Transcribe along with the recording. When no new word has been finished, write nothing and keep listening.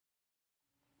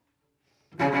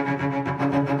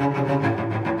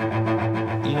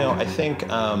I think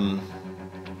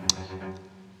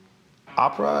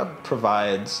opera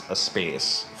provides a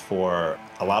space for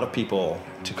a lot of people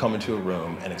to come into a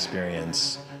room and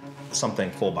experience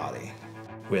something full body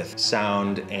with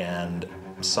sound and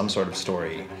some sort of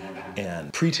story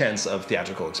and pretense of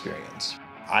theatrical experience.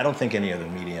 I don't think any other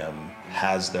medium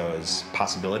has those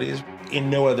possibilities. In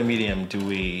no other medium do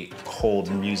we hold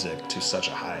music to such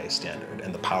a high standard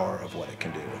and the power of what it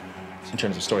can do in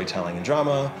terms of storytelling and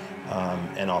drama,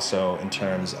 and also in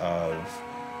terms of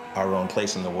our own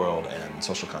place in the world and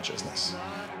social consciousness.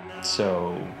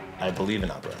 So I believe in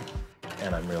opera,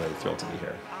 and I'm really thrilled to be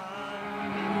here.